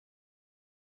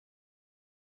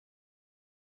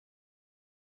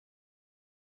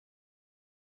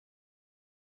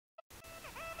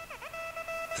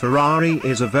Ferrari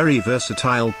is a very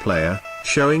versatile player,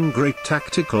 showing great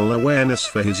tactical awareness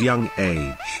for his young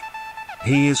age.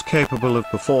 He is capable of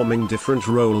performing different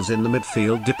roles in the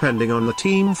midfield depending on the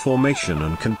team formation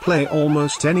and can play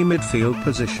almost any midfield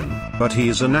position. But he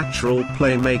is a natural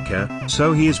playmaker,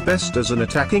 so he is best as an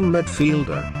attacking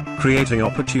midfielder, creating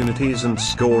opportunities and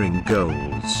scoring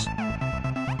goals.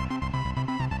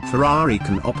 Ferrari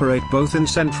can operate both in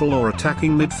central or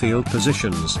attacking midfield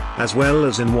positions, as well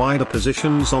as in wider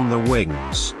positions on the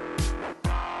wings.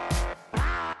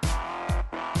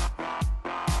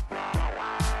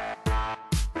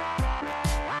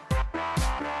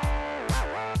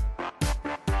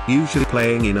 Usually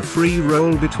playing in a free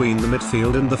role between the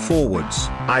midfield and the forwards,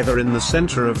 either in the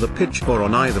center of the pitch or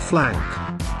on either flank.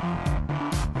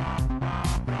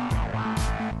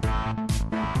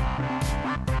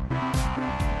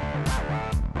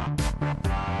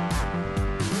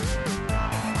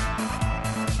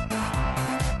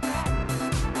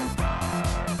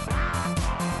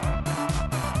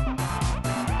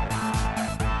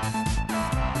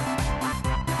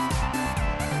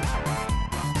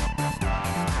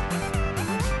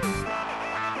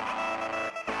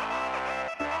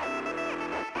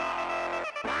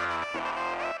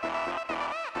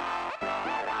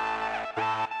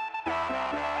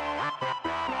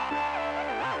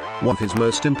 One of his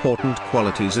most important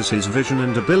qualities is his vision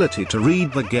and ability to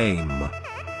read the game.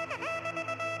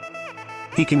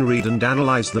 He can read and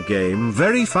analyze the game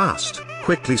very fast,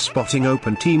 quickly spotting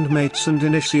open teammates and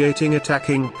initiating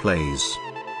attacking plays.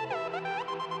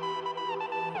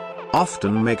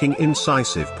 Often making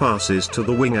incisive passes to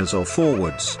the wingers or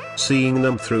forwards, seeing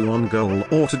them through on goal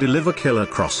or to deliver killer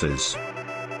crosses.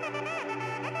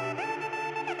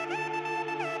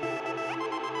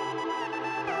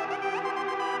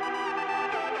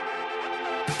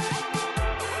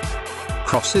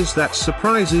 Crosses that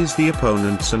surprises the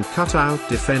opponents and cut out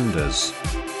defenders,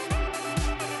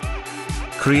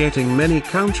 creating many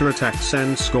counter-attacks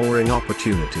and scoring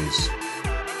opportunities.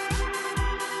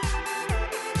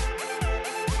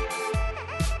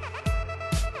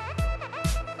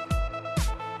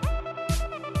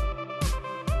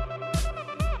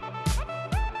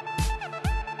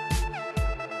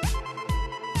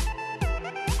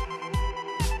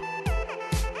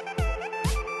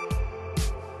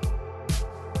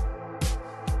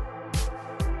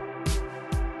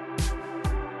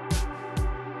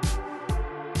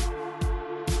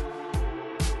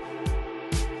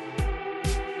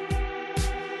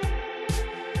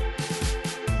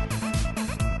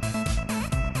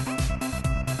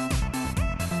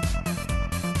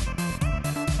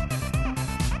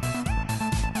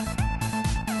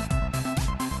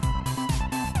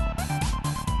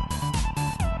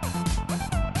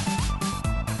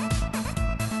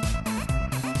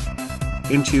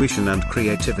 Intuition and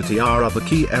creativity are other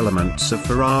key elements of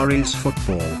Ferrari's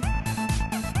football.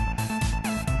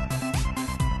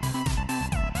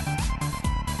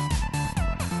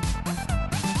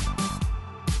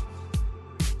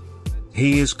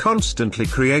 He is constantly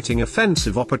creating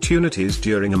offensive opportunities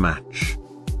during a match.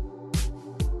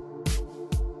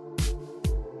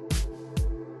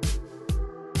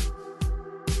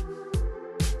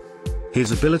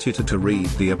 His ability to read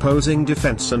the opposing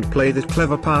defense and play that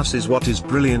clever pass is what is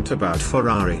brilliant about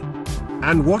Ferrari,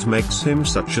 and what makes him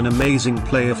such an amazing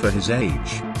player for his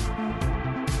age.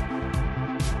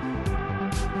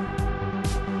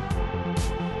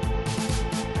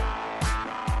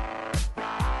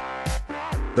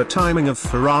 The timing of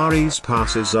Ferrari's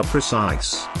passes are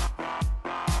precise.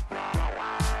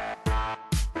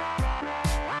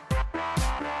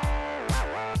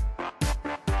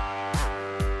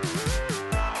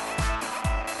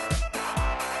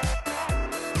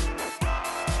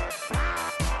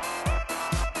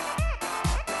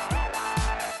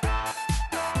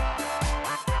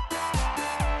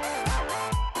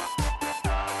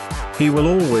 He will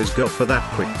always go for that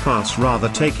quick pass rather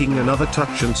taking another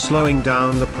touch and slowing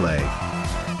down the play.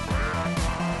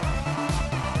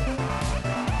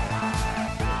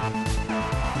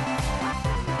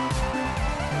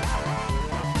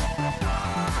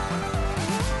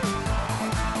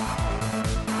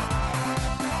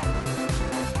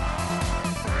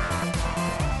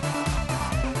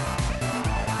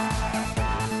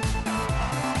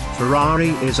 Ferrari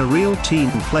is a real team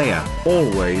player,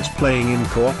 always playing in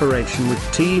cooperation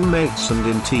with teammates and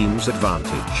in team's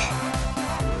advantage.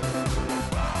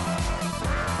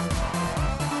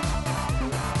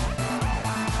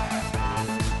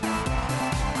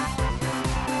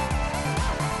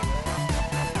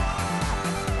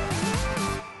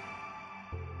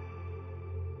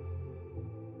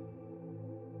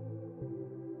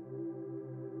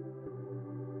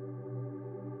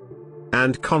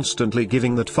 and constantly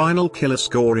giving that final killer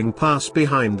scoring pass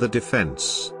behind the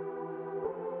defense.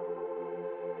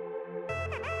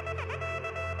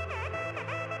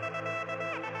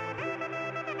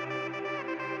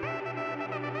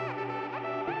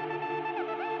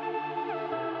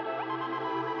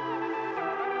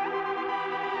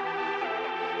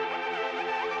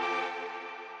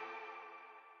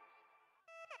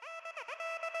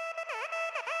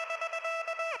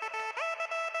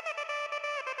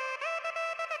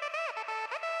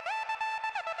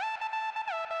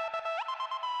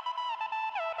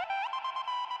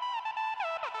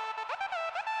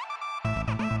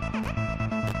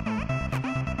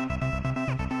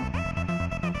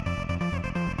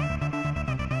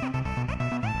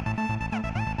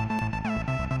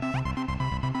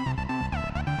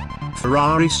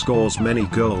 Ferrari scores many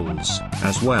goals,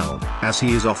 as well, as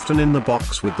he is often in the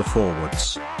box with the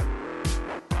forwards.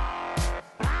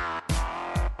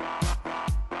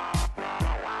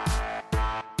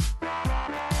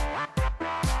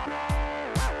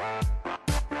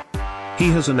 He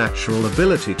has a natural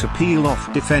ability to peel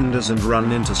off defenders and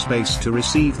run into space to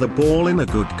receive the ball in a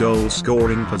good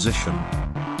goal-scoring position.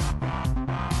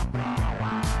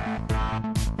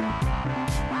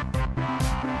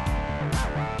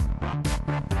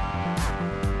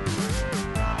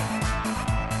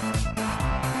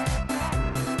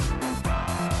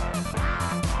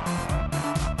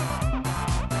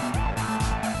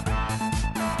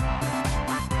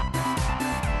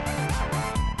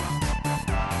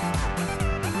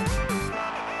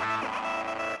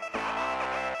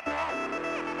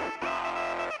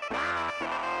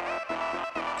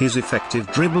 His effective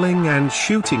dribbling and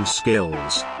shooting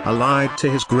skills, allied to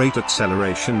his great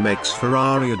acceleration, makes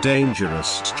Ferrari a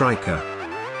dangerous striker.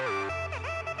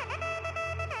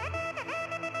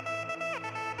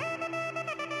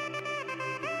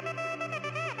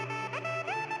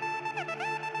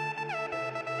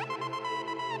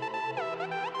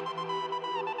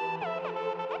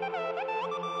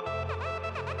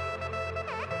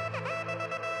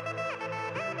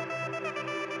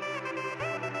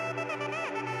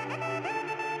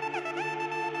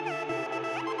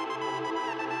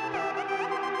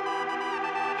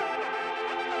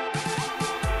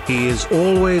 He is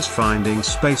always finding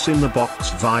space in the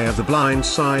box via the blind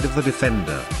side of the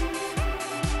defender.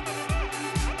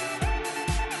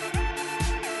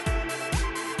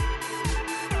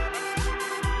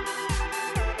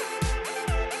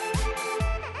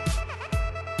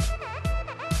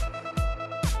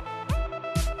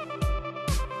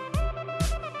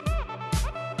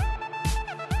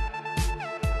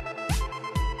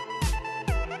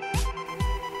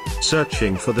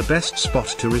 Searching for the best spot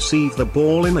to receive the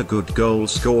ball in a good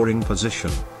goal-scoring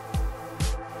position.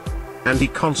 And he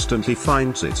constantly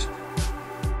finds it.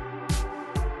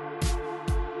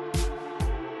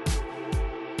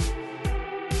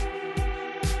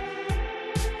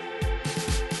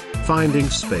 Finding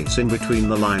space in between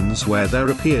the lines where there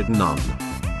appeared none.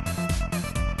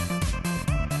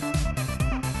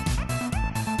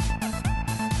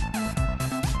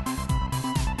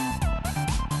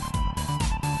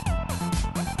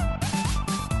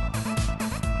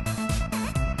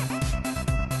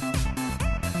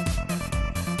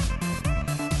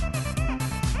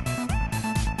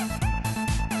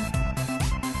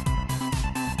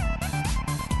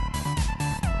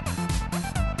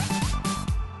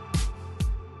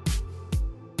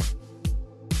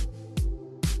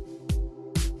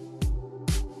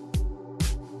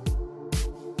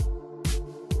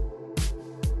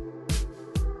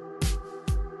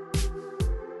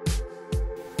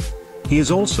 He is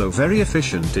also very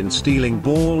efficient in stealing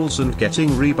balls and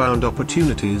getting rebound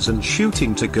opportunities and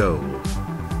shooting to goal.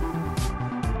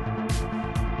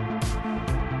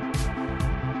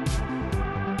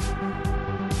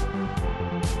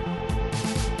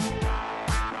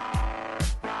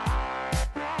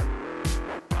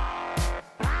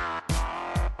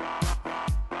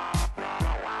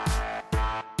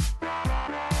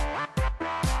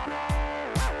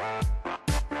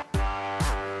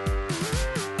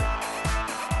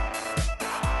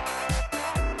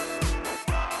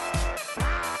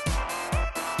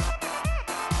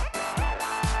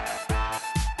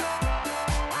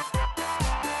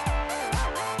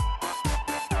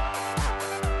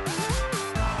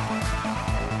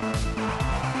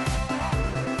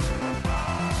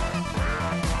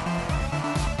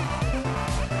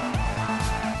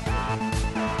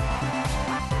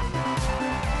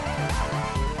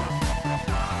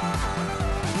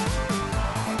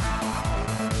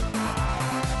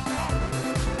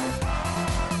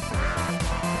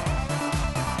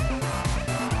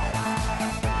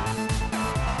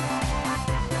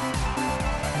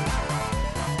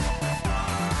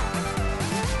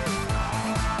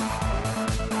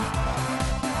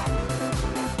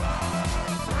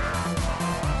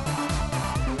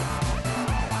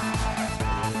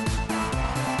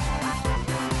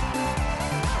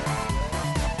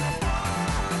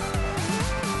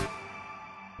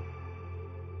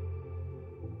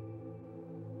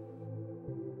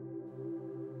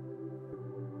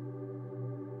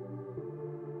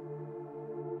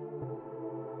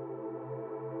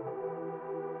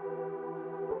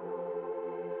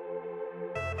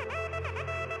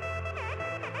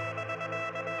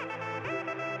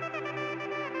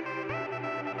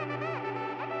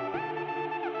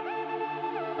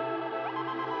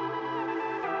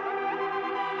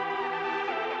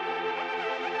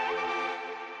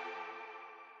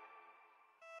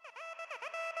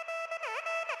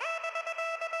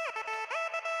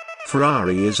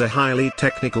 Ferrari is a highly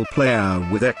technical player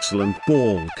with excellent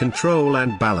ball control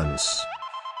and balance.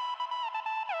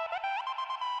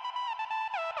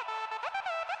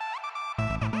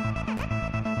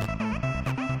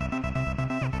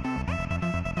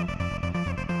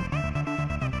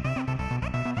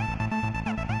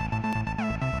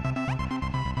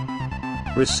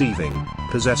 Receiving,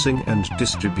 possessing and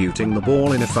distributing the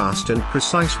ball in a fast and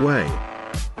precise way.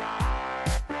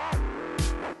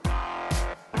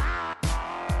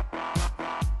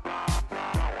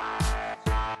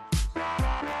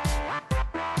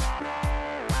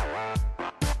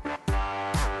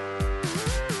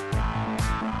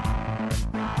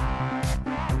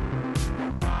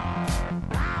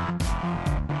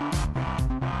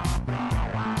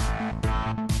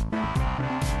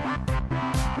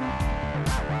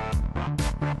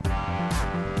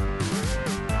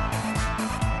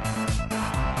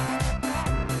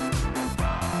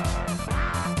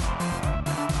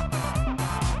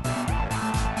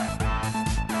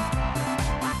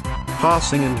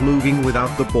 Passing and moving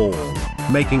without the ball,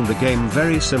 making the game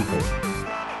very simple.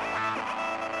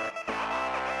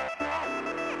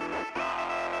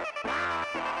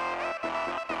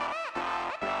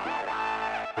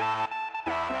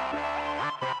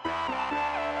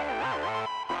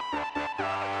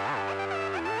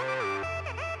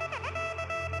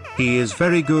 He is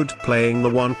very good playing the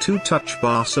 1-2 touch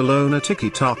Barcelona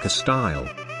tiki-taka style.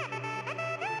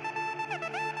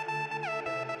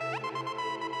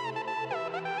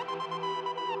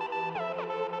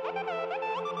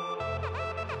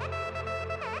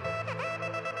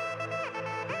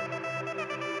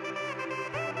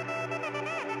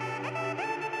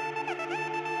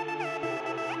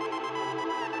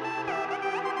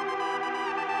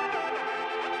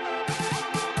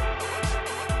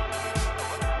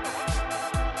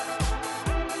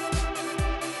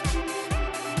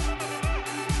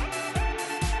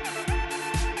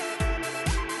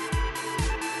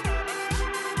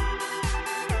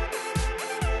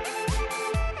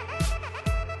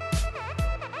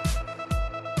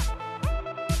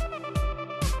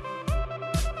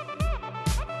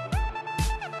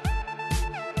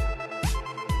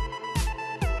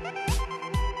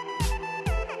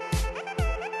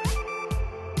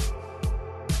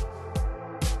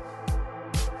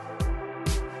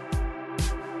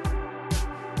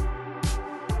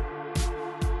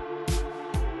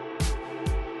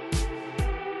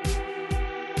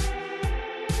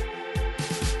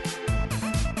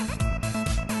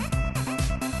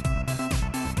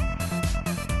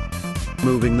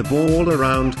 Moving the ball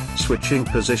around, switching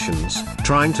positions,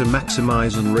 trying to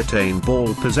maximize and retain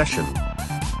ball possession.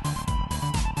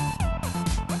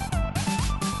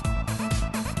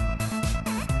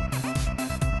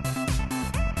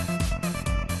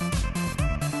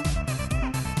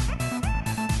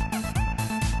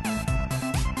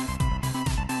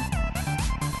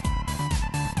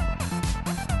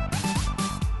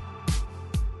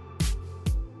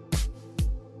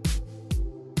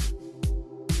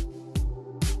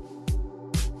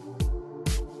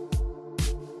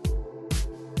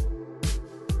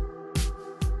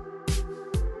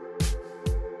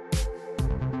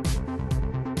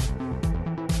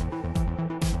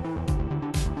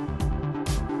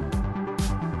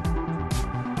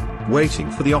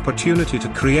 Waiting for the opportunity to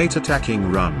create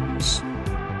attacking runs.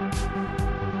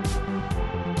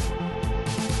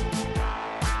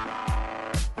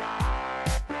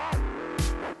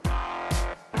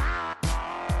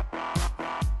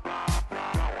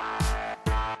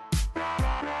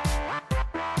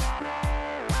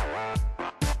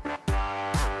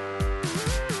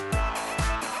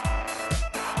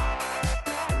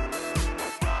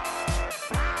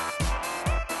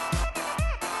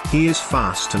 He is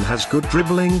fast and has good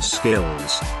dribbling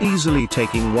skills, easily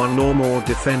taking one or more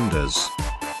defenders.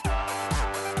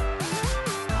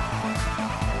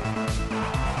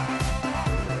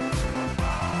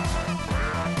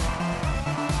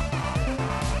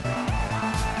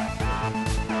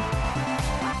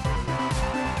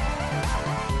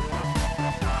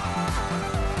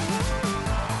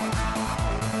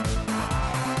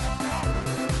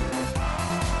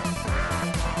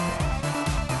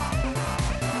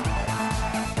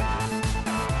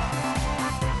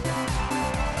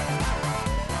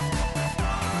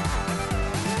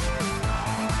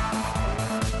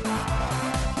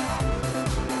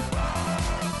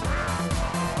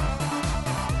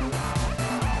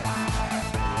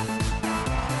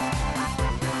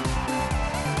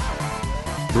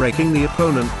 Breaking the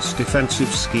opponent's defensive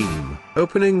scheme,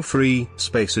 opening free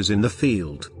spaces in the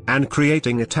field, and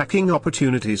creating attacking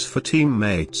opportunities for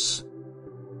teammates.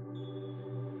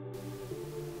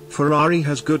 Ferrari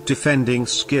has good defending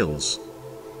skills.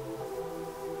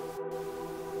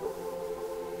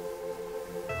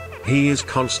 He is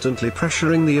constantly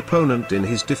pressuring the opponent in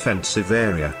his defensive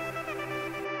area.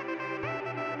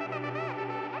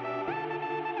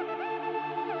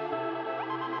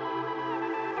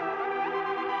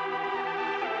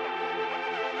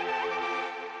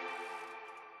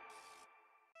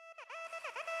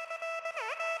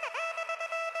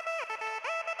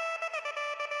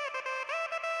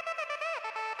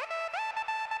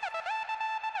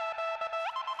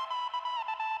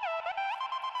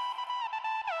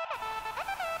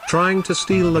 Trying to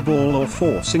steal the ball or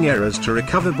forcing errors to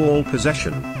recover ball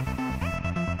possession.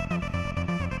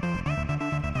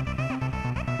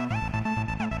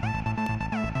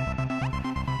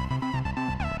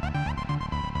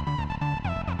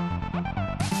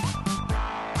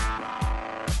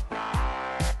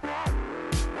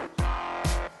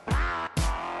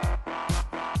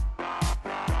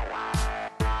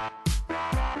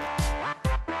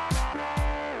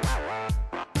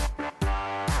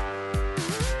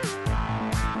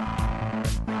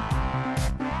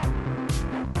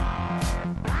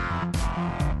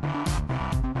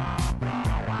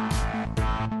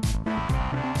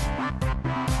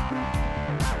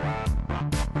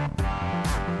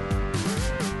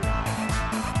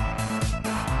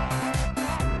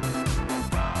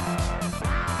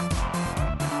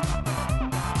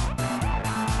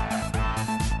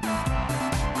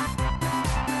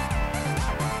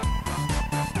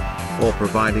 Or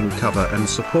providing cover and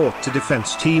support to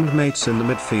defense teammates in the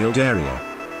midfield area.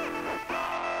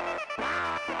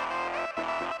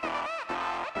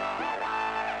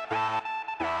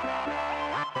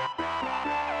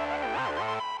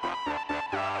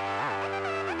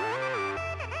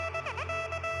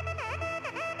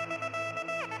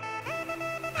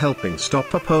 Helping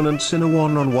stop opponents in a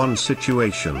one-on-one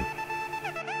situation.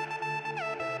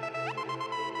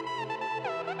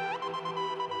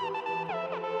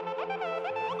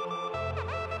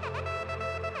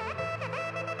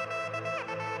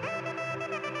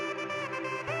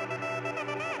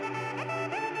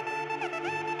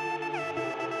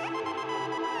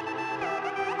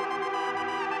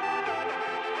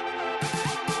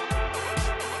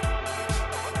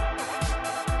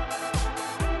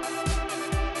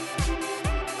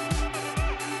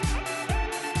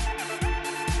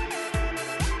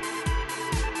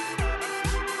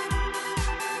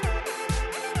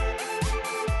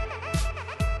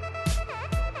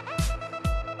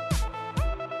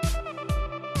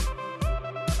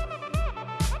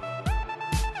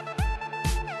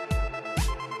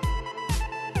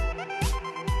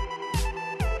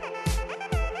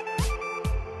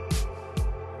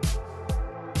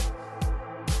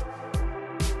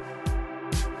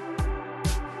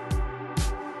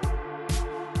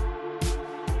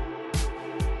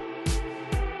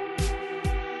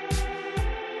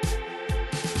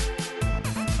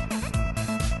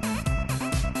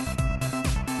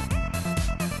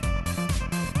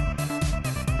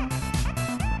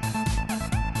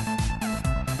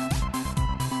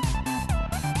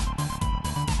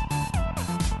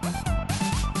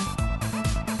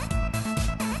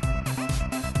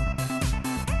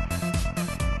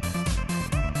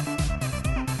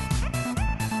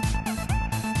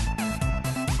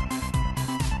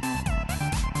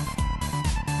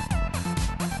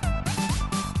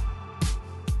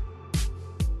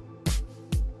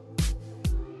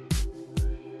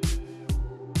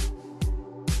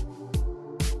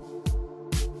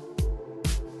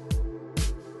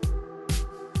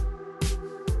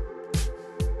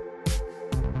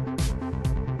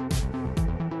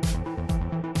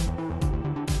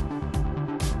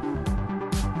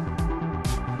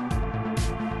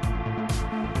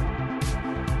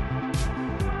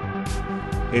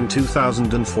 In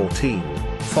 2014,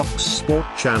 Fox Sport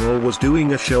Channel was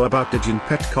doing a show about Dejan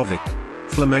Petkovic,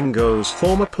 Flamengo's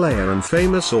former player and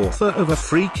famous author of a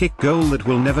free kick goal that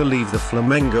will never leave the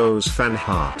Flamengo's fan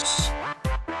hearts.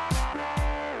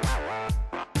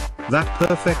 That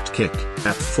perfect kick,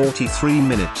 at 43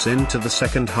 minutes into the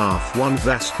second half, won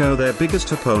Vasco their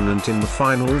biggest opponent in the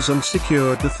finals and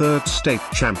secured the third state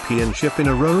championship in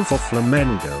a row for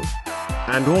Flamengo.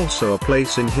 And also a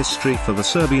place in history for the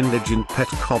Serbian Dejan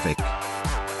Petkovic.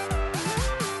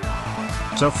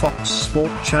 So Fox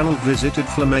Sport Channel visited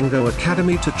Flamengo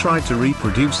Academy to try to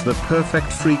reproduce the perfect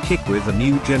free kick with a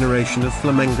new generation of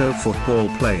Flamengo football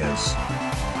players.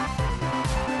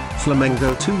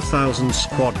 Flamengo 2000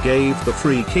 squad gave the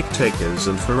free kick takers,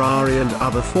 and Ferrari and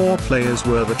other 4 players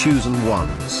were the chosen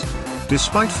ones.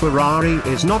 Despite Ferrari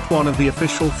is not one of the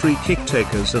official free kick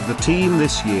takers of the team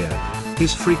this year,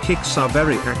 His free kicks are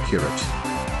very accurate.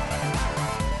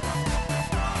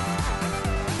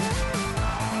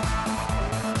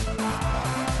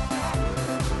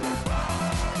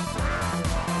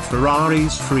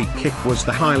 Ferrari's free kick was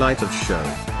the highlight of show,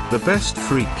 the best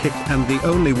free kick and the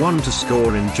only one to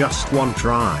score in just one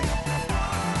try.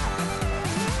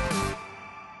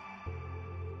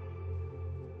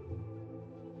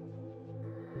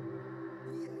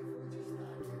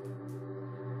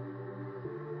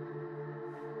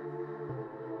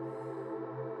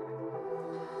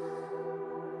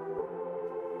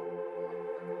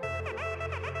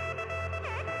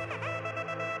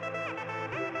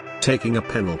 Taking a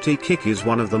penalty kick is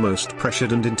one of the most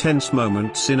pressured and intense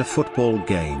moments in a football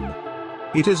game.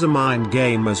 It is a mind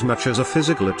game as much as a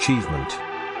physical achievement.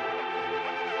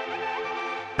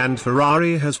 And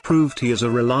Ferrari has proved he is a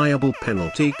reliable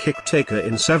penalty kick taker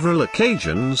in several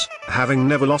occasions, having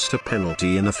never lost a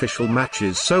penalty in official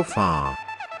matches so far.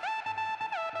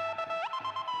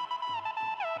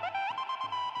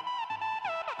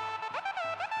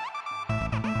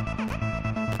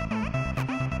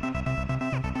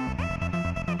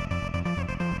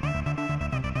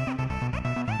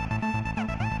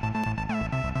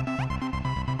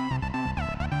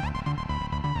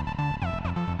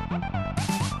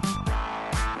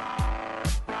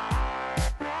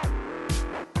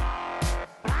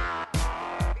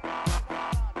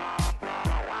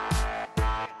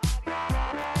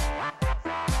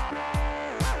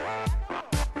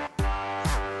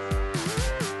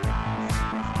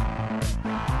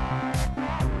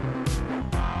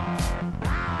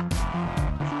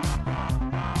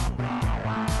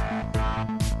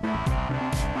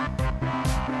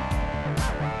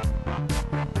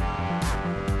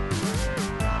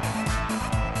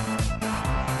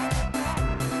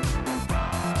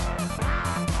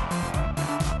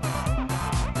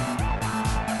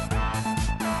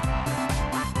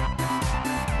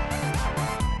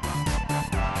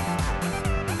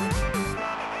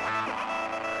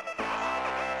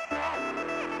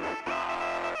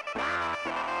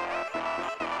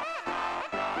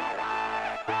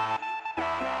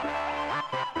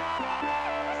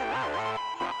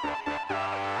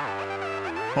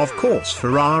 Of course,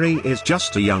 Ferrari is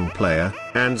just a young player,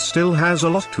 and still has a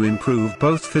lot to improve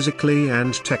both physically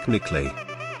and technically.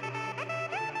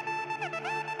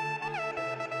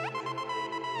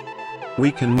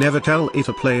 We can never tell if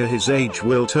a player his age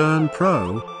will turn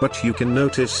pro, but you can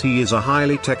notice he is a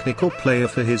highly technical player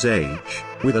for his age,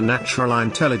 with a natural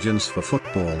intelligence for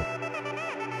football.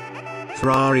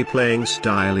 Ferrari playing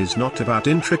style is not about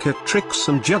intricate tricks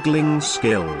and juggling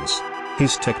skills.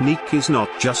 His technique is not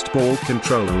just ball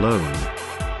control alone.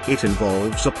 It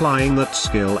involves applying that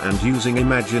skill and using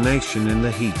imagination in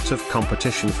the heat of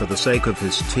competition for the sake of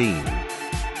his team.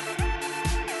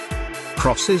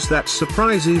 Crosses that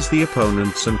surprises the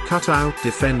opponents and cut out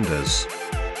defenders.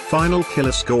 Final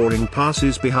killer scoring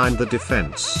passes behind the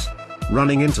defense.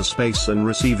 Running into space and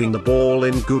receiving the ball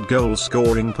in good goal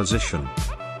scoring position.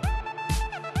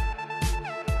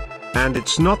 And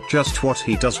it's not just what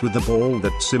he does with the ball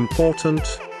that's important,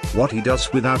 what he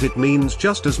does without it means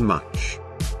just as much.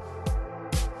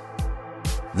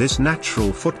 This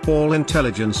natural football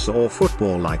intelligence or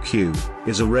football IQ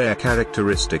is a rare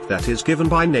characteristic that is given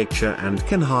by nature and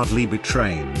can hardly be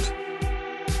trained.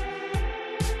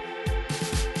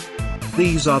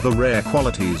 These are the rare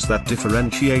qualities that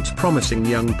differentiate promising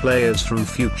young players from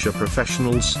future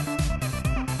professionals.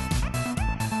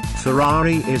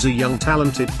 Ferrari is a young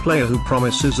talented player who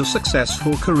promises a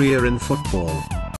successful career in football.